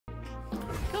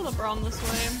Kill the Braum this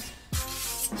way.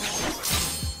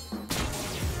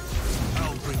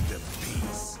 I'll bring them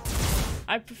peace.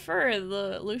 I prefer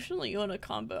the Lucian Leona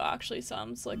combo. Actually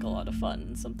sounds like a lot of fun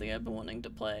and something I've been wanting to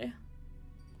play.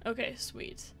 Okay,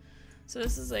 sweet. So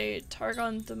this is a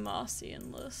Targon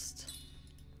Demacian list.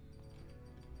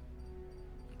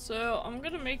 So I'm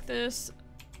gonna make this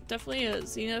definitely a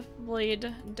Zenith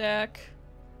Blade deck.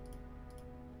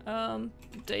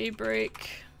 Daybreak.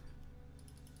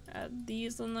 Add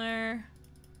these in there.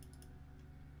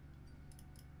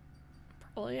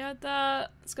 Probably add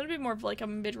that. It's gonna be more of like a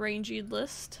mid-rangey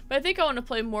list. But I think I want to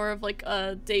play more of like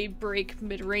a Daybreak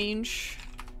mid-range.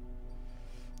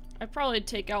 I'd probably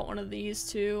take out one of these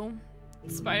too.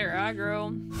 Spider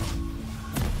aggro.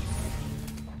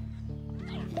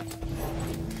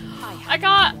 I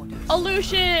got a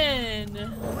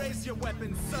Lucian! Raise your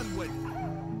weapon, Sunwood.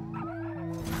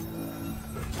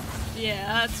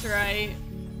 Yeah, that's right.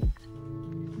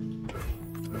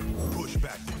 Push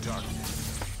back the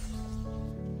darkness.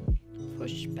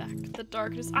 Push back the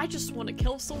darkness. I just want to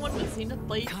kill someone with Zenith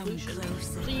Blade Lucian.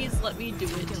 Please let me do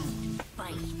it.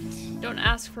 Don't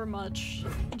ask for much.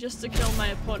 Just to kill my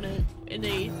opponent in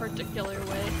a particular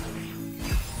way.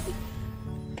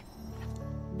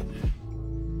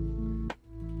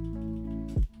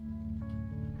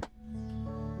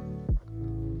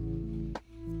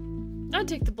 I'll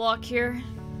take the block here.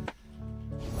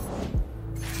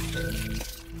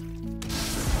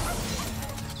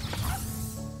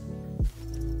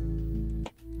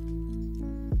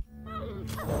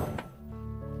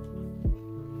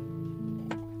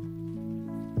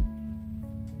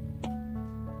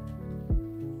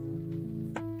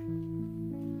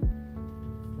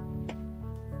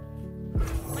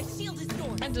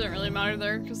 It doesn't really matter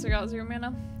there because I got 0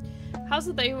 mana. How's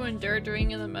the They Who Endure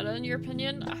doing in the meta in your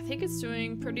opinion? I think it's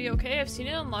doing pretty okay. I've seen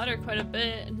it on ladder quite a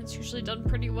bit and it's usually done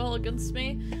pretty well against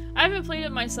me. I haven't played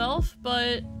it myself,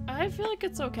 but I feel like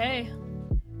it's okay.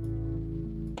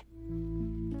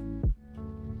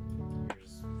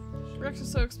 Rex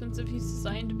is so expensive, he's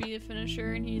designed to be a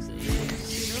finisher and he's a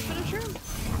pseudo finisher.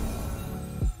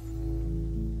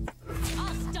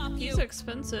 I'll stop you. He's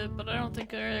expensive, but I don't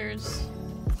think there's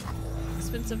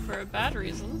expensive for a bad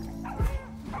reason.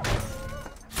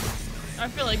 I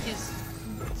feel like he's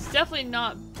definitely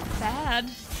not bad.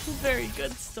 He's very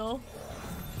good still.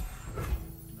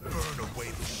 Burn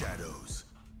away the shadows.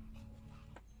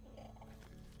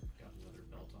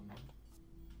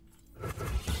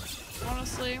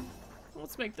 Honestly,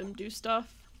 let's make them do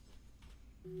stuff.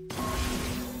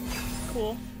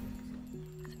 Cool.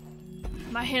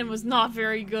 My hand was not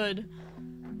very good.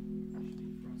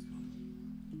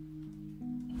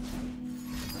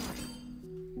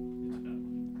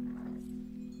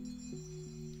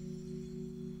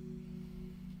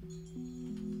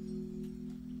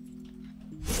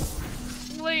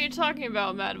 What are you talking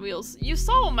about, Mad Wheels? You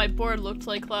saw what my board looked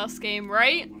like last game,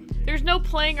 right? There's no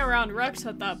playing around Rex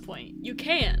at that point. You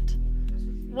can't.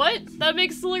 What? That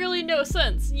makes literally no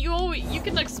sense. You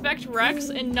can expect Rex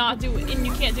and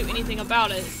you can't do anything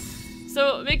about it.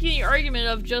 So making the argument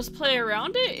of just play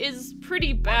around it is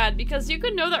pretty bad because you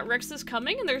can know that Rex is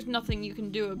coming and there's nothing you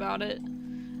can do about it.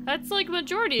 That's like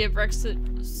majority of Rex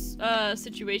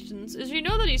situations, is you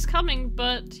know that he's coming,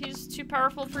 but he's too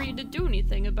powerful for you to do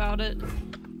anything about it.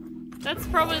 That's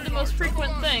probably the most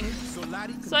frequent thing.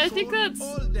 So I think that's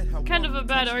kind of a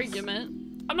bad argument.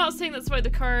 I'm not saying that's why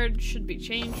the card should be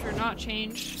changed or not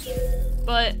changed,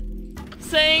 but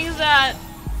saying that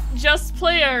just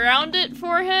play around it,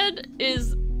 forehead,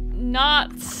 is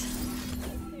not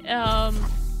a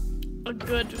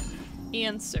good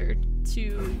answer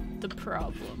to the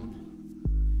problem.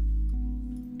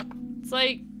 It's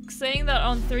like saying that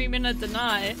on 3-minute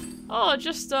deny, oh,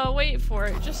 just wait for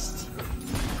it, just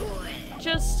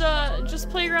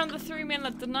play around the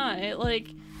 3-minute deny. Like,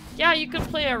 yeah, you could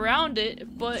play around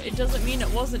it, but it doesn't mean it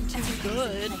wasn't too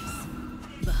good.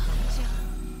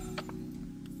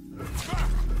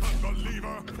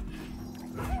 Unbeliever.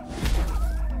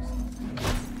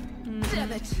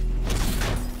 Damn it.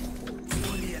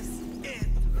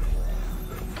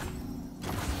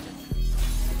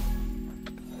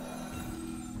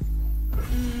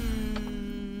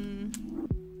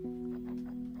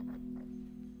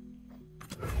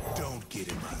 Don't get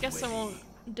in my I guess way. I won't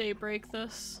Daybreak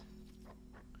this.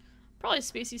 Probably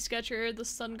Spacey Sketcher, the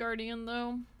Sun Guardian,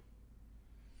 though.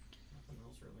 Nothing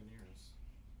else really near us.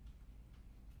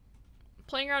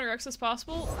 Playing around Rex is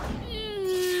possible?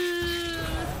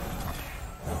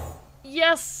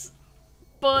 Yes,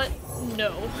 but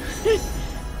no.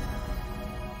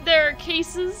 There are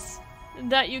cases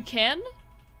that you can,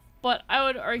 but I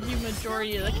would argue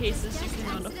majority of the cases you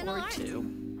cannot afford to.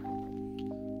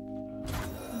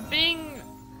 Being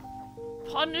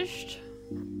punished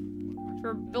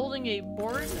for building a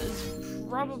board is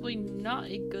probably not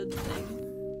a good thing.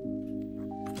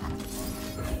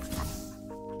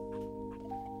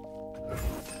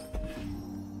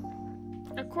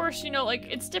 Of course, you know, like,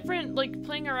 it's different, like,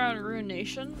 playing around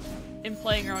Ruination and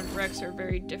playing around Rex are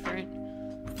very different.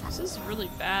 This is really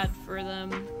bad for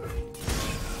them.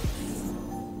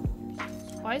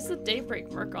 Why is the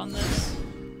Daybreak mark on this?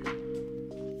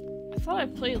 I thought I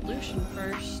played Lucian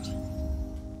first.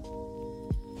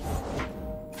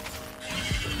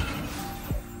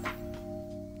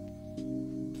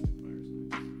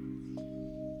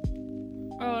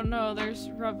 Oh no, there's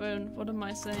Ravun. What am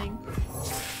I saying?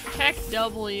 Heck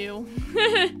W.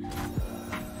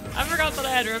 I forgot that I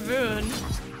had Ravun.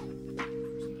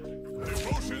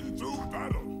 Devotion through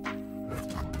battle.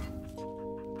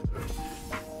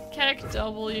 Heck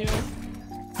W.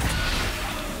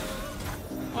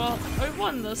 Well, I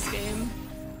won this game.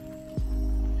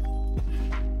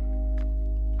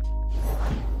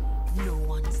 No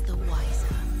one's the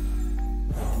wiser.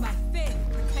 My faith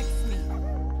protects me.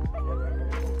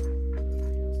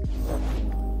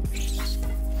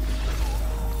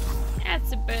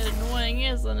 That's a bit annoying,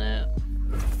 isn't it?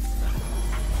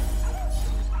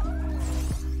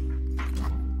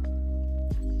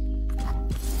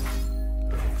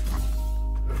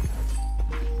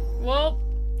 Well,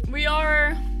 we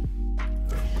are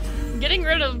getting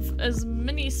rid of as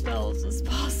many spells as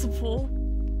possible.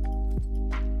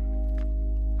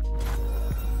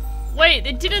 Wait,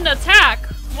 they didn't attack!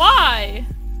 Why?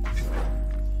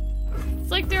 It's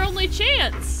like their only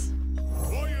chance.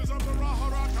 Warriors of the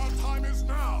Raharat, our time is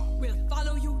now. We'll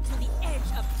follow you to the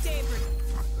edge of Daybreak.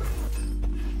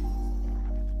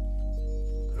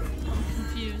 I'm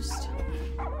confused.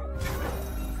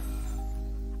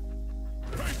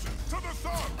 Patience to the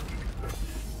sun.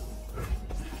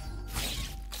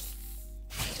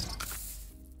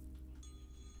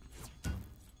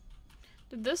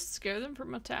 Did this scare them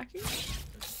from attacking?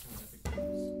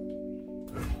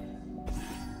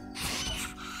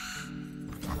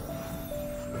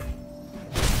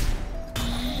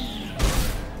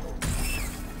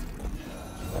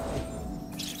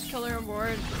 Kill their own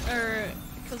board, or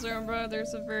kills their own board.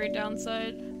 There's a very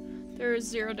downside. There is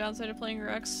zero downside to playing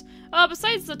Rex.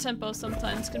 Besides the tempo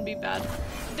sometimes can be bad,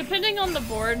 depending on the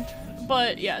board.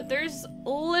 But yeah, there's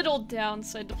little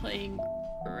downside to playing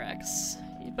Rex.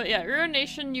 But yeah,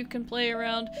 Ruination you can play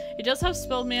around. It does have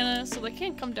spell mana, so they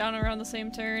can't come down around the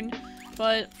same turn.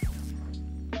 But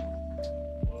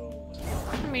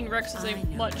I mean, Rex is a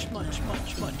much better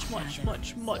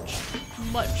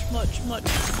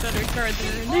card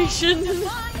than Ruination.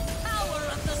 Power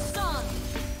of the sun.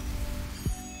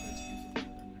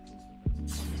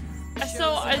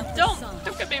 So I don't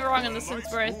get me wrong in the sense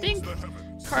where I think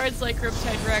cards like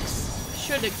Riptide Rex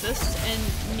should exist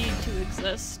and need to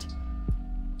exist.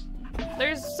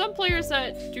 There's some players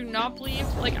that do not believe,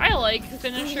 like, I like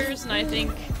finishers, and I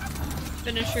think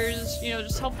finishers, you know,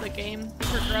 just help the game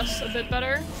progress a bit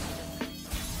better.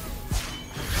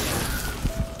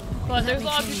 But there's a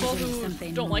lot of people who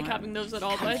don't like having those at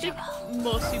all, but I think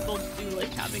most people do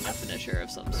like having a finisher of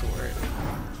some sort.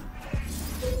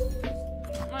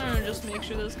 I'm gonna just make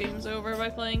sure this game's over by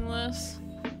playing this.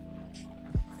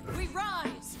 We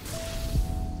rise.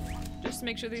 Just to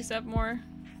make sure these have more.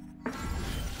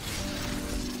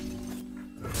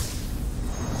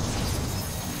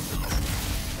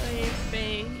 Play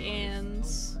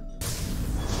Bans.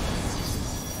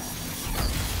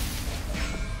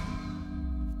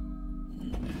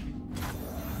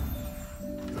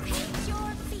 It's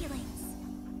your feelings.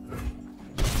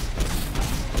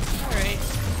 Alright.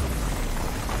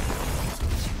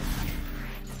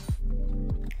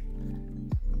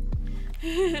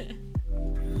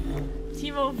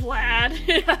 Teemo Vlad.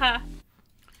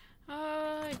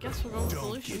 I guess we'll go with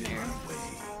Don't Lucian get in here. my way.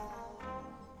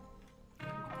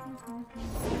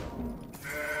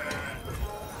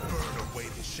 Burn away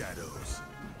the shadows.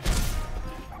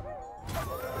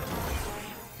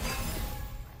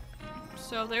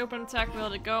 So if they open attack, we'll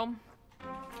let it go.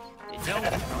 They don't,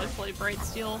 we'll probably play Bright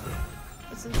Steel.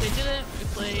 But since they didn't, we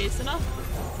play Zenith.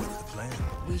 What's the plan?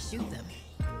 We shoot them.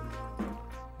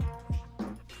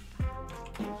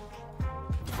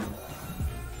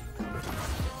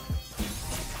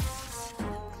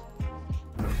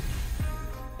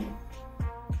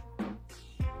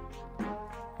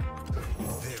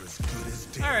 They're as good as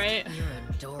dead. Alright. You're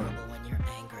adorable when you're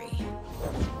angry.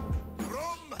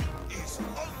 Rum is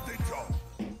on the go.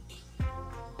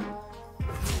 No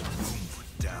room for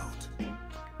doubt.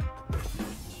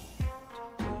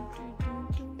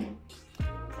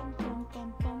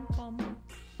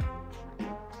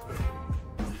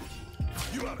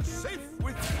 You are safe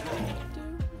with me.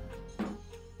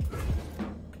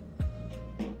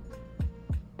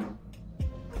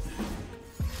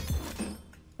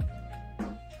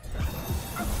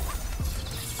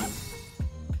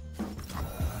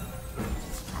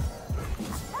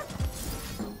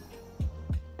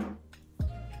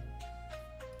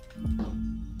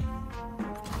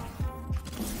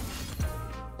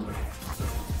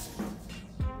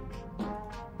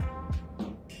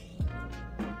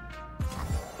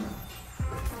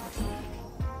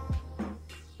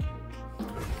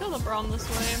 Kill the Braum this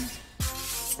way.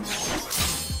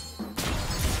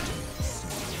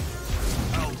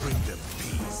 I'll bring them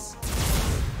peace.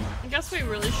 I guess we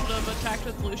really should have attacked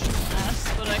with Lucian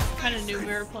last, but I kind of knew we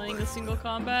were playing the single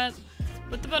combat.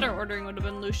 But the better ordering would have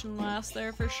been Lucian last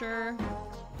there for sure.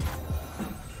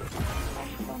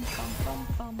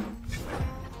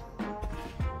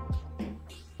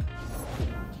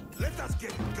 Let us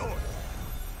get going.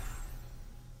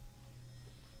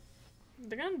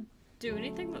 They're gonna do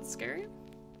anything that's scary?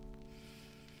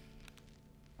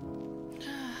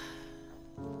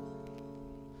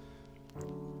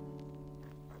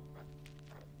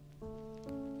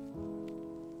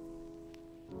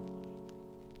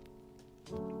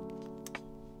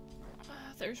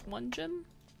 There's one gym.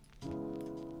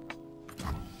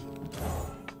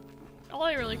 All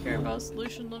I really care about is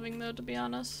Lucian living though, to be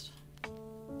honest.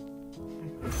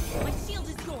 My shield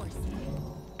is yours.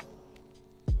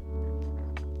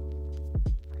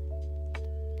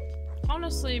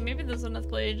 Honestly, maybe the Zenith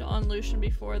Blade on Lucian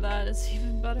before that is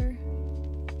even better.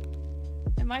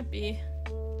 It might be.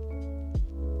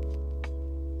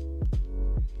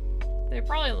 They're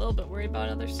probably a little bit worried about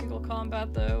another single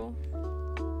combat though.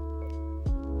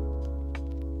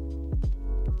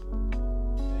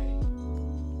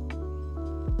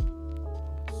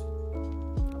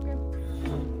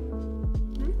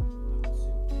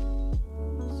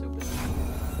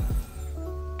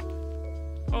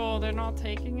 They're not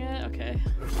taking it? Okay.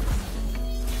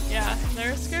 Yeah,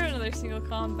 they're scared of another single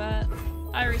combat.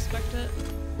 I respect it.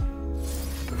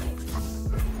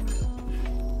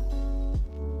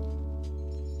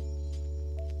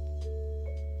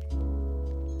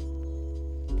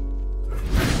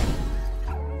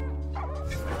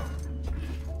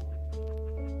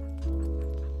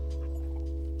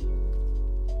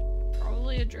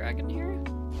 Probably a dragon here.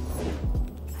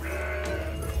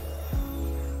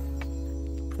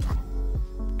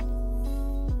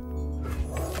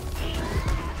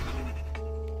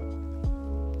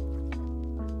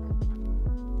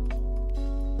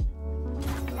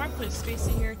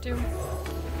 Spacey here too.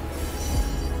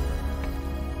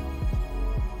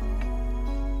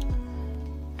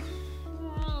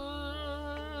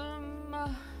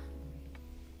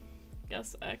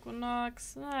 Guess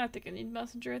Equinox. I think I need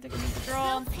Messenger. I think I need to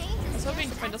draw. I was hoping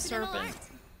to find a Serpent.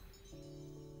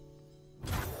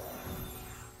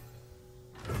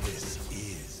 This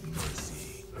is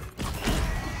mercy.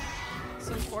 It's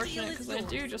unfortunate because I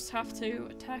do just have to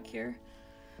attack here.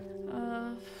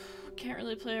 Can't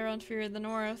really play around Fury of the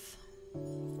North.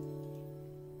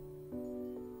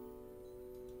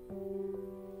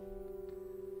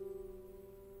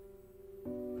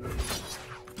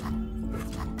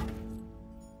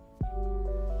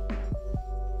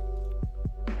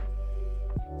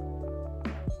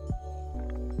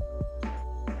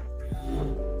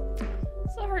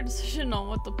 It's a hard decision on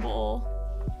what to pull.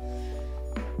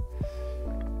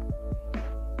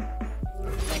 I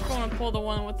think I want to pull the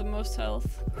one with the most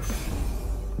health.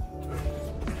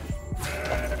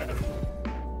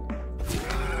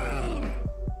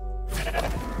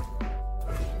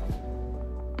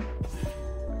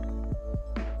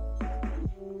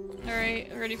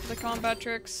 Alright, ready for the combat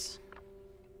tricks.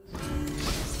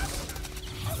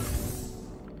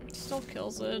 Still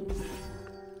kills it.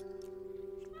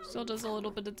 Still does a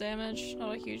little bit of damage,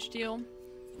 not a huge deal.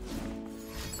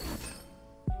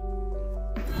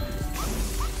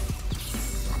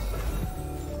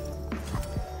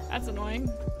 That's annoying.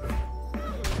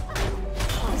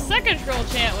 The second scroll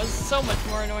chant was so much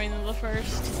more annoying than the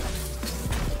first.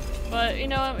 But you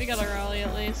know what? We got a rally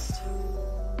at least.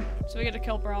 So we get to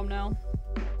kill Braum now.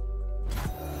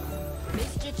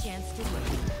 Missed your chance to win.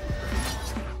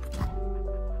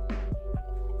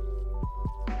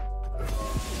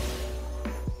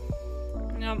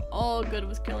 Now I'm all good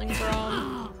with killing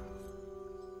Braum.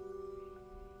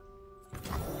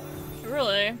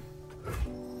 Really?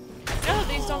 Now that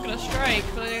these don't get a strike,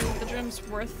 but I think the gem's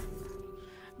worth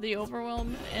the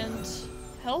overwhelm and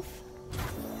health?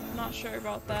 Not sure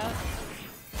about that.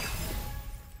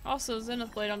 Also,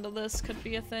 Zenith Blade onto this could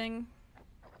be a thing.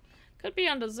 Could be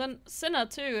onto Senna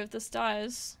too if this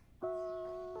dies.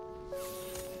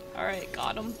 Alright,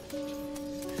 got him.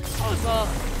 That was a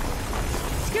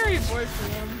scary board for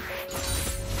them.